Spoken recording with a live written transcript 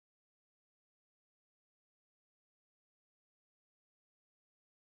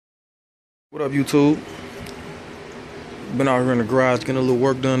What up, YouTube? Been out here in the garage getting a little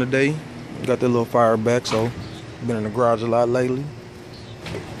work done today. Got that little fire back, so been in the garage a lot lately.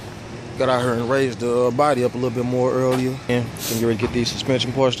 Got out here and raised the body up a little bit more earlier. And get ready to get these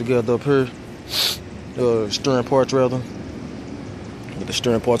suspension parts together up here. Steering parts rather. Get the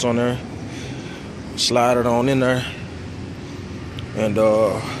steering parts on there. Slide it on in there. And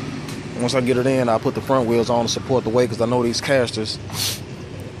once I get it in, I'll put the front wheels on to support the weight, because I know these casters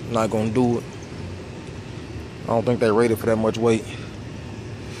not gonna do it. I don't think they rated for that much weight,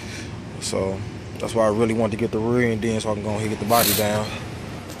 so that's why I really want to get the rear end in so I can go ahead and get the body down.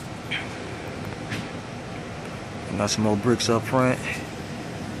 Got some more bricks up front,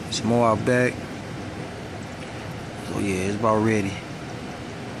 some more out back. So yeah, it's about ready.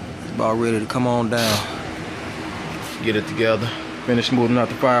 It's about ready to come on down. Get it together. Finish smoothing out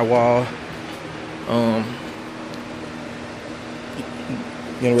the firewall.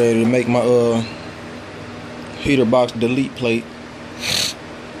 Getting ready to make my heater box delete plate,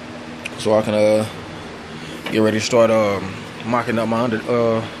 so I can get ready to start mocking up my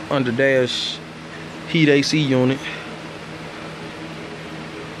under dash heat AC unit.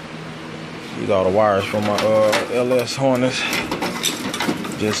 These are all the wires from my LS Harness,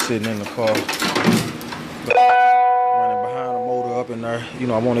 just sitting in the car, running behind the motor up in there. You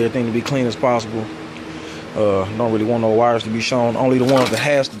know, I want everything to be clean as possible. Don't really want no wires to be shown, only the ones that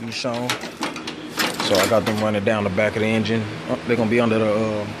has to be shown. So I got them running down the back of the engine. They're gonna be under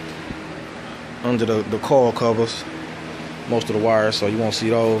the coil covers, most of the wires, so you won't see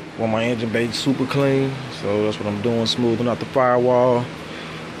those. Want my engine bay super clean, so that's what I'm doing, smoothing out the firewall.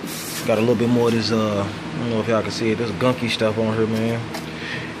 Got a little bit more of this, I don't know if y'all can see it, this gunky stuff on here, man.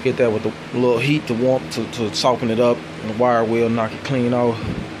 Hit that with a little heat to warm, to soften it up, and the wire will knock it clean off.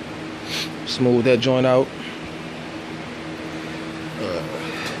 Smooth that joint out.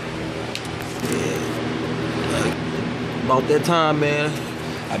 About that time, man.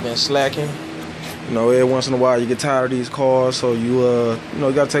 I've been slacking. You know, every once in a while you get tired of these cars, so you know,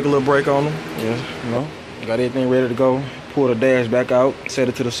 you gotta take a little break on them. Yeah, you know, got everything ready to go. Pull the dash back out, set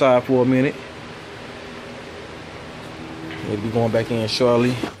it to the side for a minute. We'll be going back in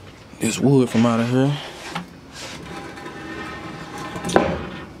shortly. This wood from out of here.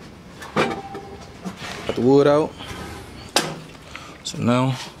 Got the wood out. So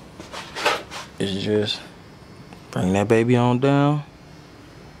now it's just bring that baby on down.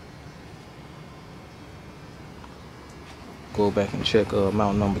 Go back and check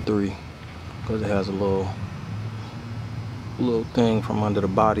mount number 3, because it has a little thing from under the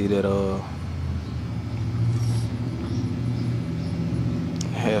body that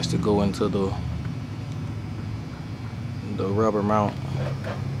has to go into the rubber mount.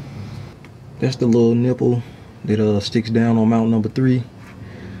 That's the little nipple that sticks down on mount number 3.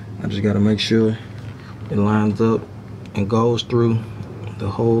 I just gotta make sure it lines up and goes through the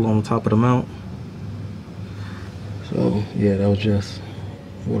hole on the top of the mount. So yeah, that was just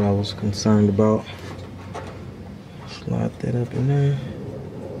what I was concerned about. Slide that up in there,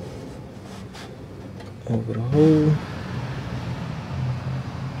 over the hole,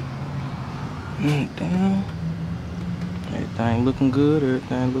 and down. Everything looking good,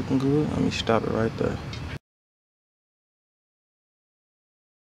 everything looking good. Let me stop it right there.